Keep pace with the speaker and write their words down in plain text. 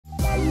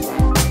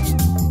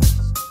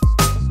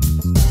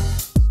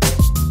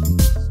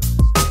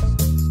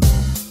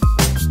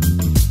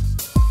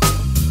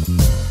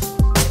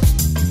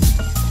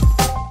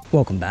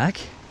Welcome back.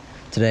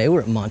 Today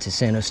we're at Monte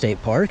Sano State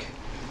Park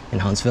in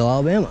Huntsville,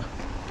 Alabama.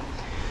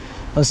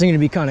 I was thinking it'd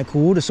be kind of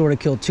cool to sort of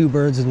kill two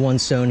birds with one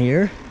stone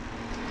here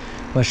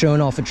by showing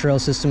off a trail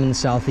system in the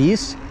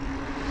southeast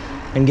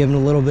and giving a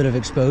little bit of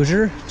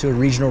exposure to a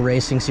regional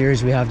racing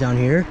series we have down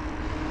here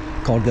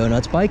called Go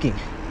Nuts Biking.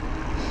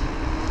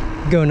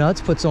 Go Nuts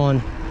puts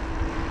on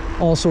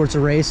all sorts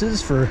of races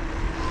for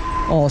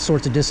all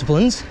sorts of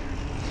disciplines,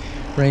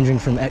 ranging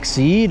from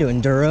XC to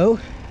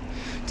Enduro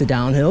to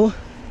downhill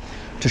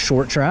to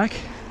short track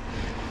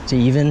to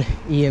even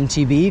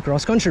EMTB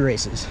cross-country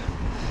races.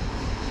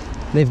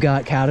 They've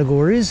got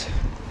categories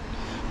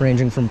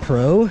ranging from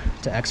pro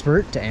to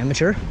expert to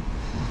amateur.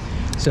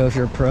 So if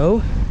you're a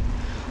pro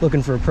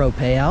looking for a pro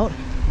payout,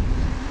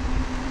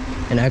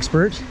 an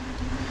expert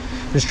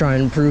just trying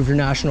to improve your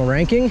national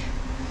ranking,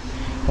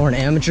 or an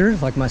amateur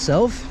like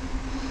myself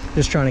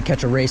just trying to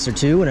catch a race or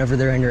two whenever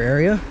they're in your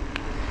area,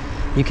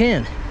 you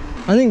can.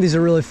 I think these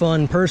are really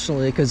fun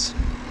personally because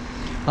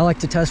I like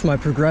to test my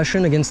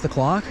progression against the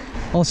clock.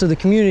 Also, the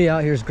community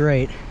out here is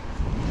great.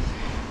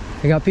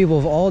 We got people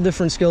of all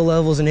different skill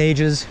levels and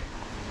ages,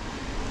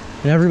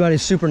 and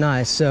everybody's super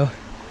nice. So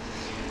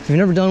if you've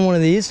never done one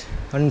of these,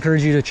 I'd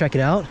encourage you to check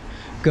it out.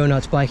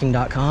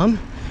 GoNutsBiking.com.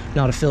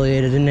 Not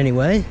affiliated in any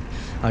way.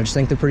 I just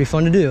think they're pretty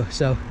fun to do.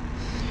 So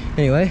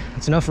anyway,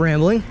 that's enough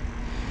rambling.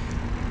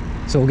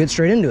 So we'll get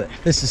straight into it.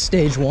 This is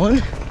stage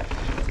one,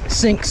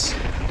 sinks.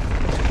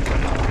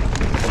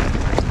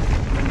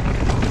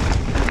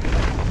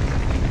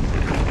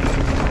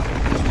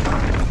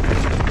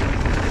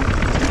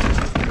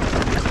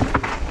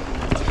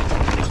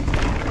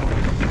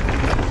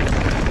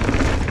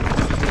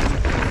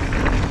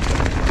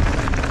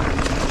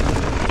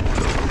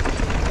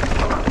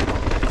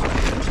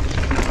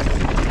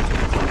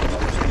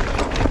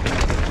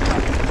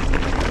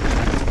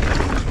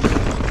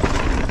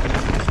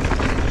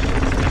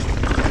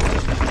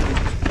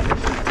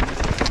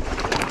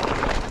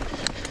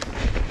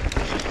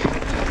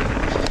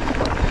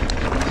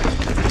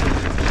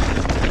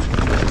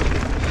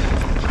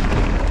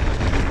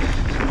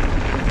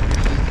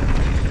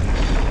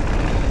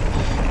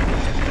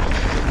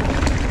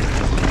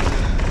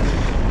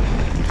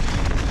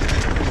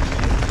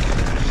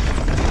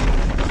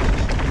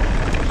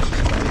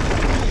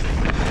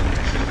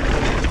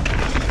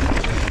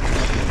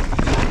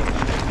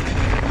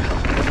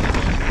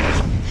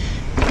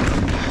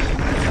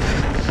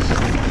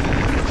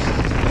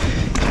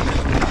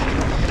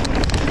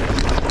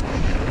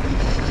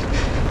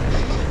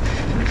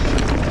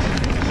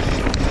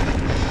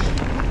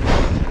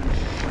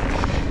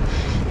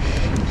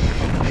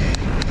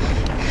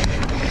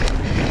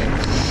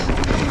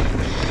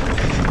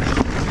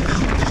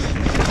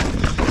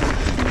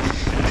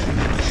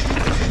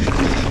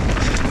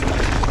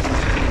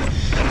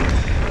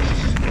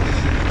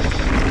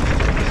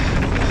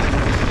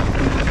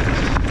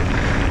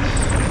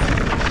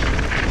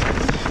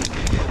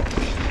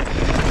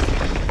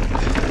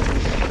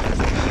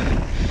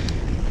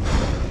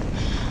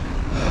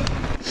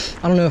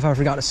 I don't know if I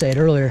forgot to say it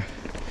earlier,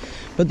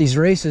 but these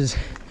races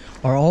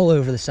are all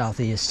over the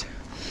southeast,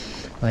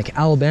 like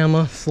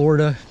Alabama,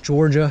 Florida,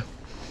 Georgia,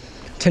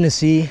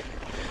 Tennessee,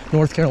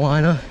 North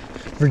Carolina,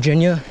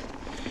 Virginia,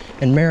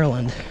 and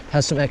Maryland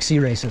has some XC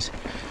races.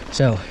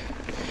 So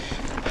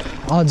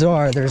odds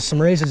are there's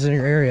some races in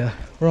your area.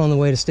 We're on the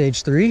way to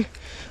stage 3,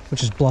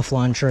 which is Bluff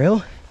Line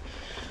Trail.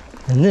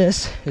 And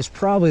this is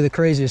probably the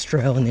craziest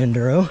trail in the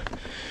Enduro.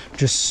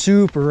 Just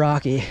super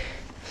rocky,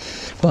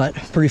 but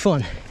pretty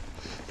fun.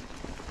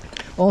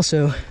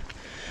 Also,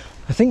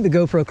 I think the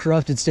GoPro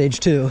corrupted stage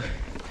 2.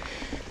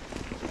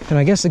 And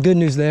I guess the good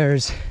news there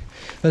is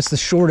that's the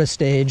shortest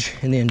stage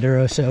in the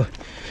Enduro, so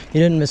you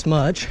didn't miss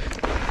much.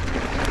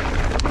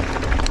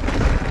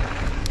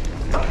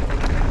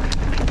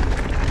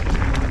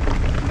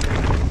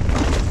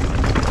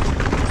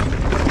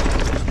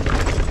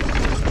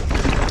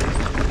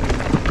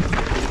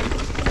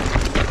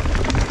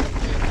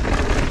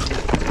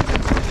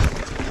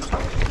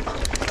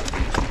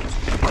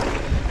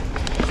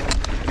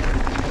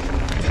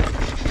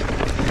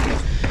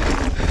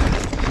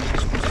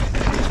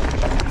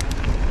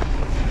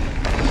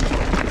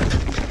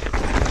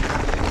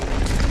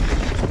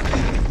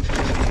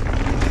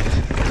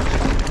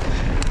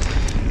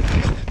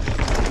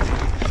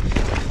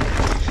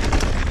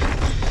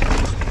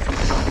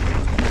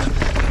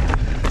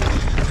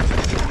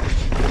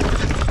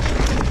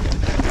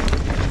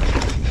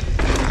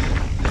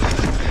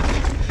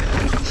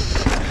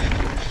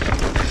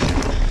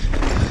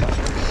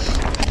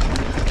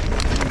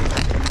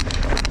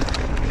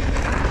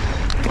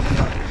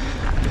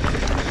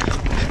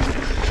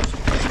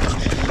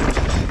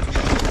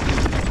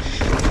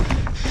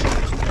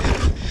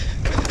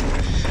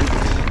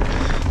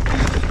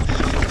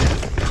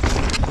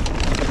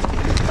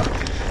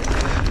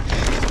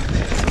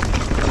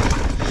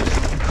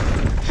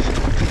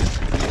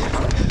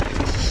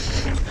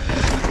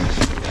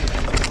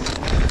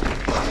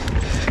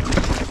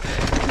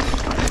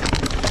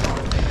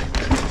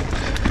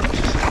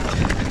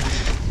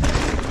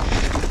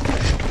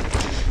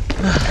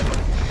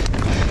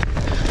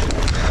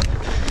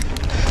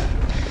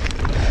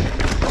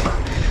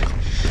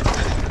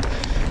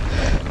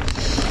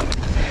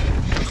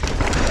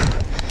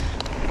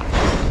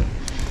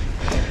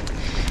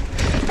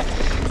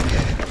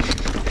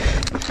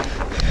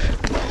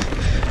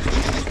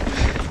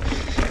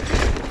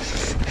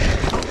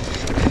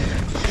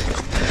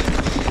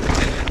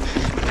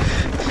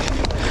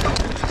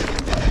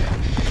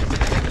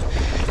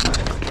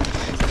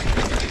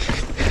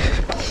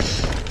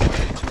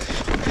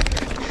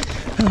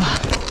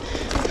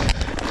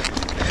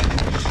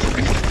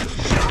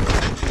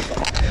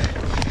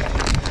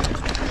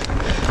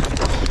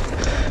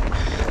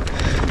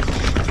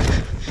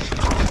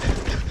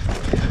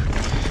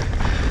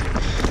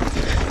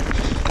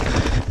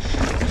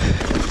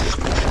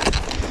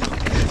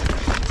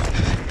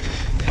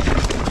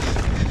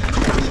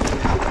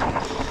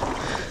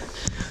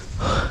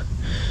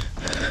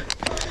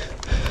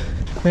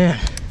 Man,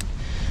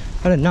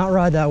 I did not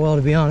ride that well,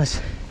 to be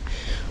honest.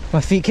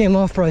 My feet came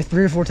off probably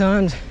 3 or 4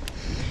 times.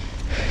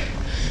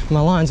 My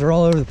lines are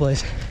all over the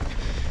place.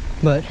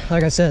 But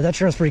like I said, that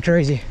trail's pretty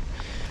crazy.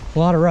 A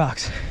lot of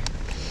rocks.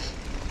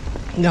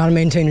 You gotta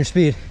maintain your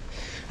speed.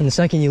 And the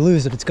second you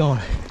lose it, it's gone.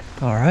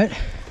 All right,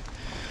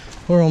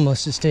 we're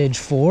almost to stage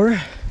 4.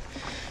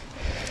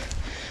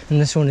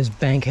 And this one is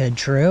Bankhead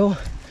Trail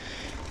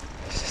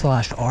 /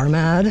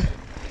 RMAD.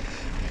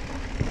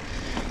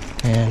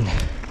 And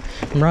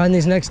I'm riding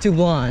these next 2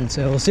 blind,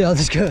 so we'll see how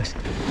this goes.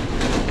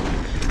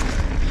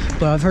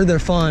 But I've heard they're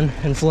fun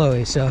and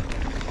flowy, so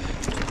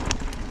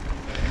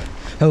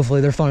hopefully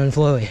they're fun and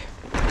flowy.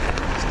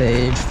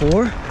 Stage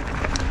 4.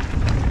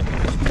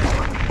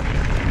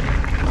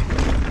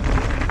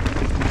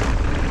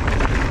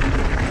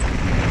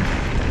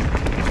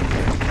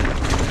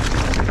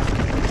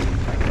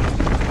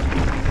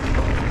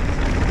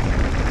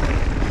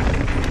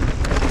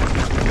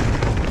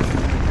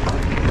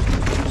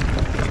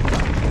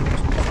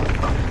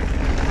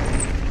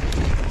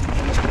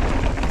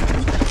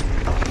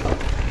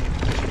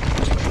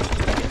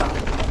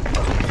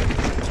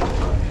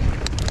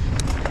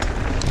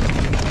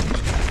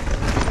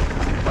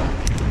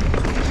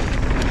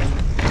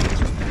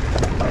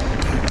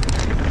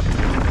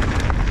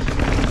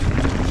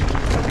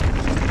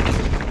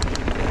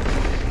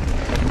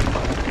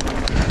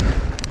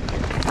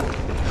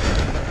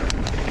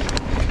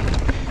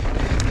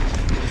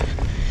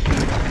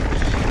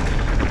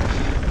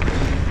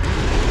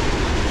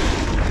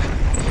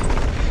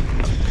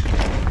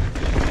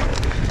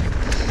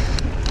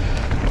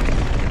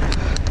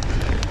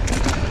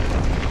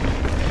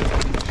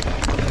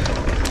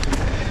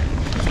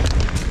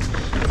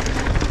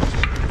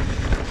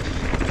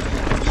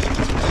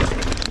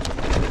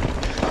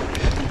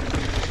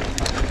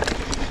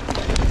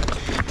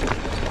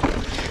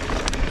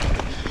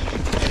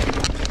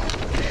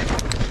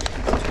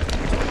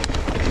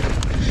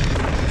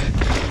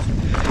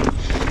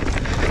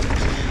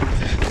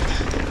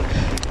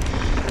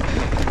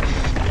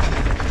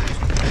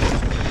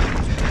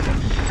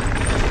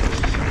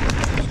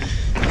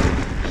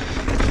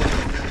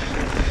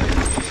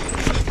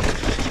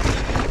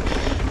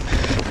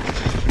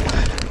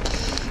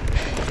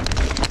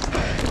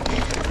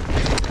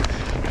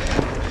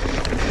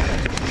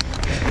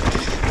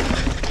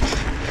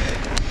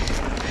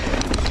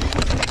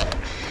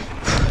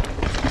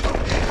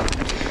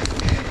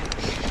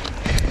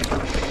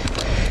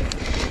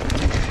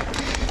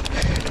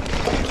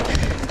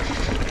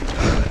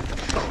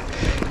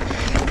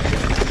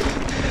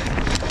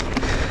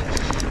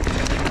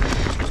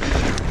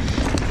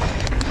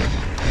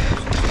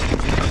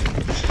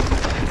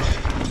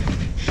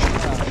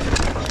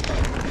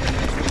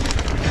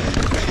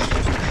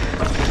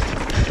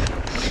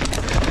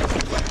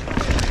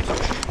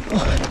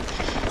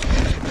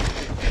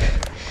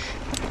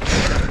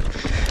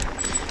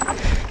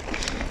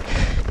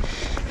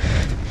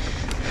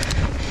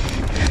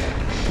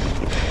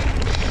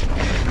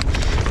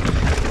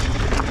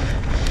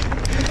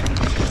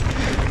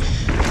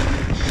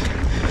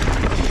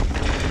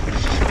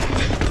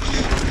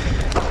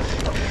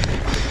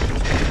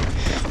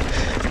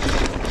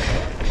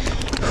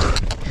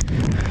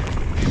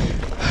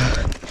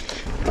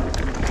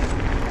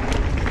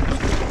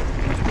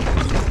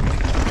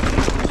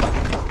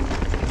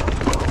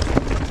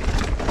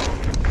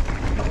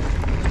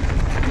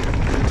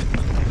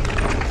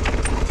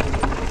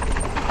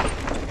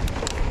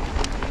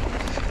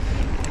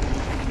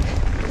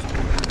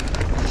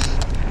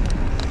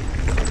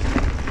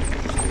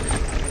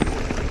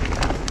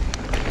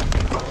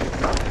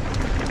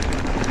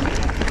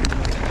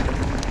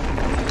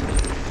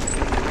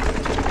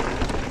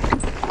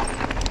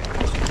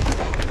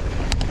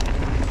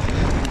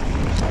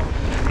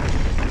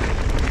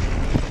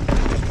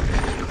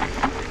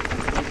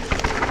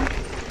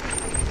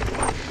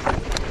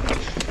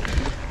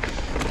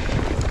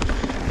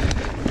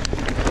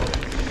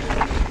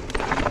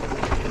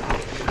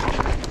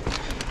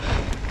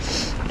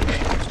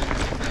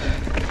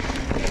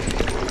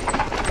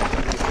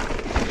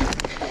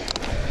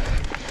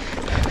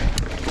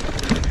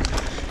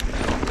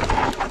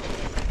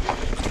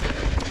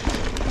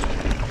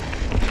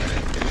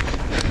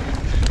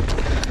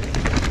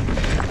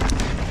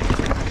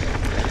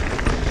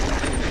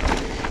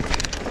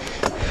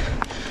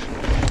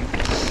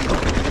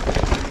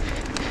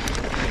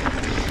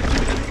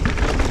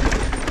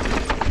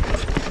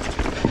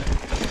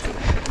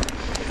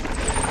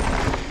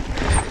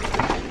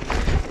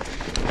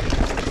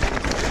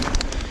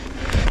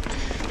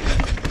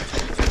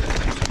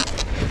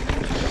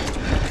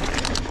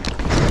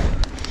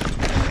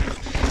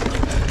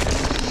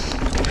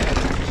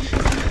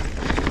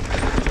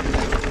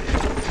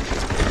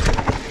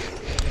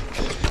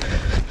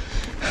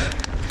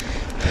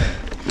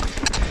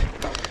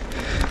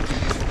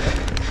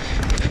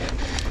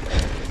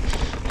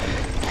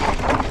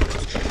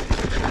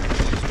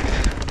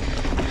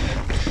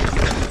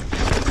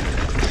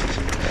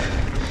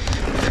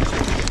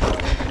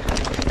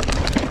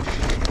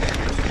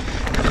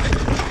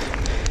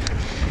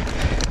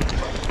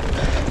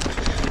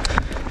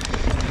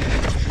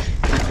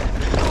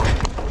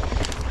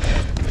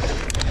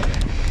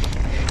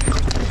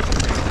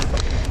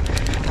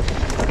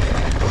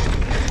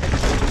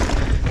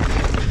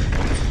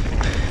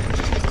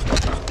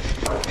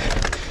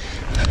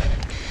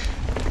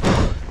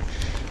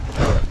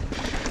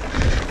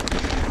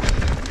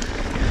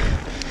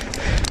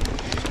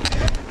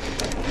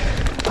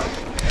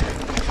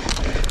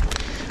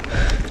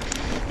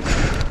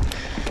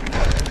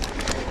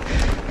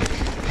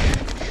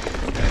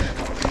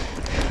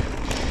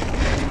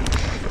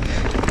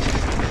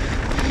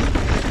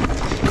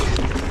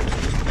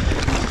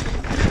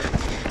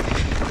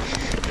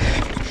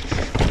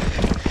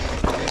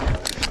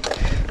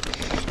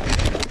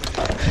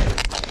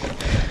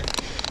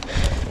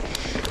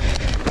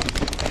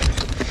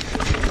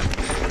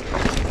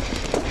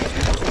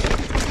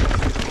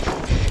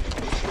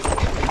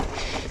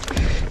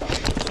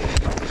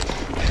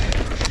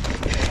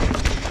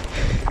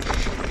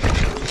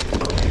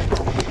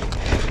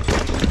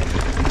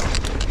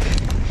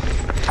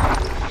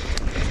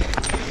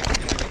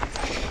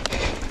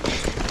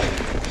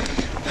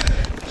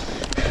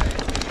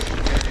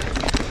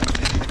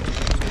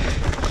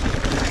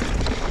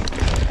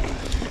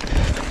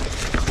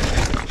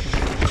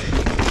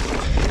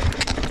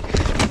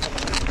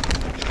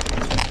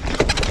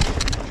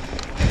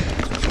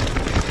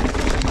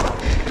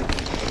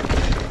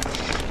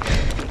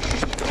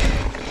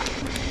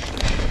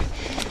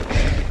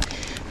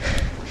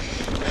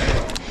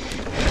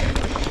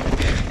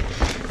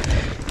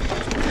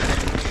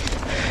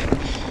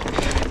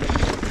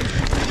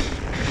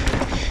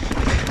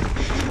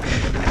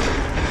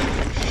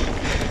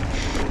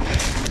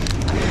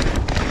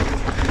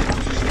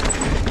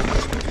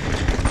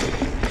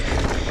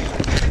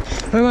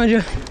 Right behind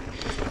you.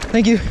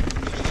 Thank you.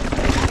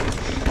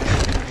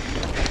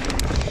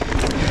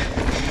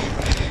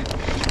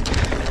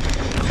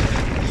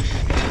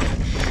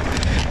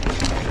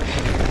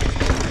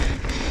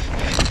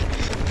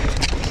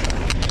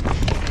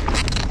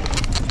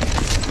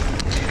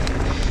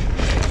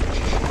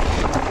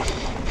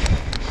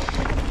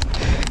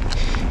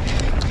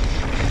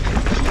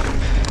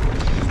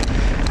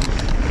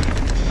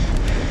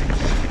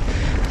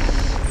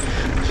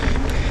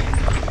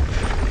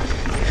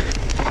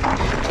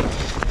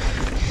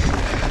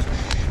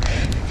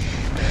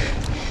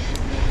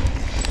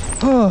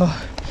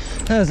 Oh,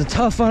 that was a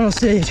tough final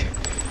stage.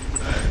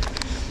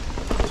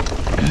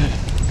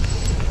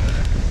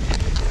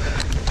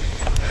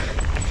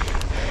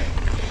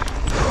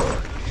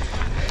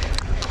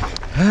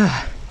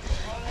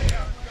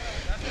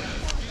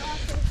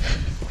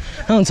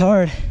 That one's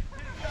hard.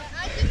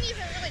 I didn't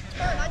even really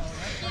turn, I just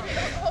skidded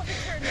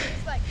overturned and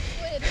just like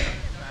slid.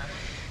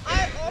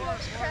 I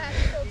almost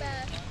crashed so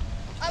bad.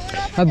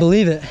 I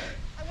believe it.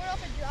 I went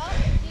off a drop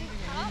and didn't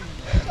top,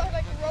 so I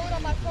like rode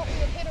on my front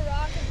wheel, hit a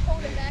rock and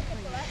pulled it back at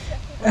the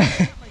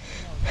last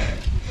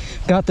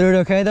second. Got through it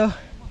okay though?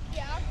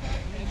 Yeah,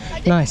 I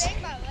just Nice.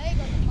 banged my leg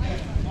on the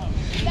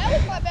bike. That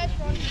was my best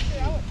run for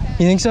sure. I went fast.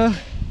 You think so?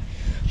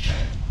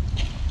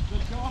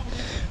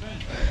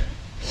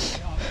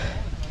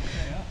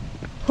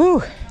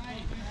 Whew.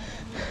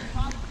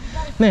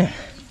 Man,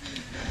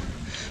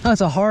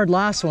 that's a hard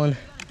last one.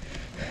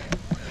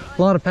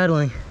 A lot of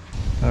pedaling.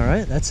 All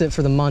right, that's it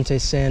for the Monte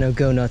Sano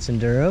Go Nuts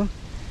Enduro.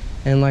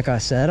 And like I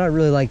said, I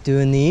really like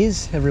doing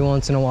these every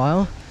once in a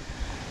while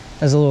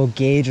as a little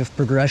gauge of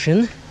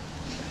progression.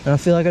 And I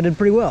feel like I did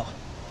pretty well.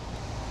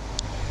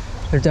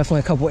 There's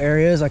definitely a couple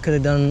areas I could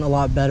have done a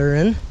lot better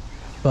in,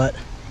 but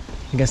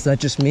I guess that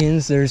just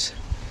means there's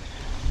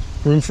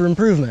room for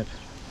improvement.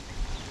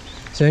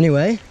 So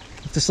anyway,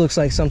 if this looks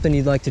like something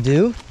you'd like to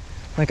do,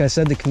 like I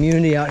said, the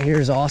community out here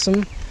is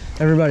awesome.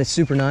 Everybody's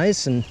super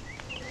nice and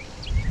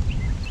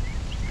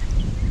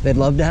they'd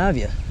love to have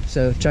you.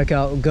 So check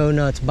out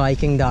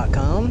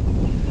gonutsbiking.com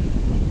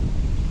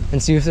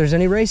and see if there's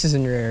any races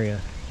in your area.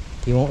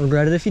 You won't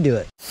regret it if you do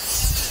it.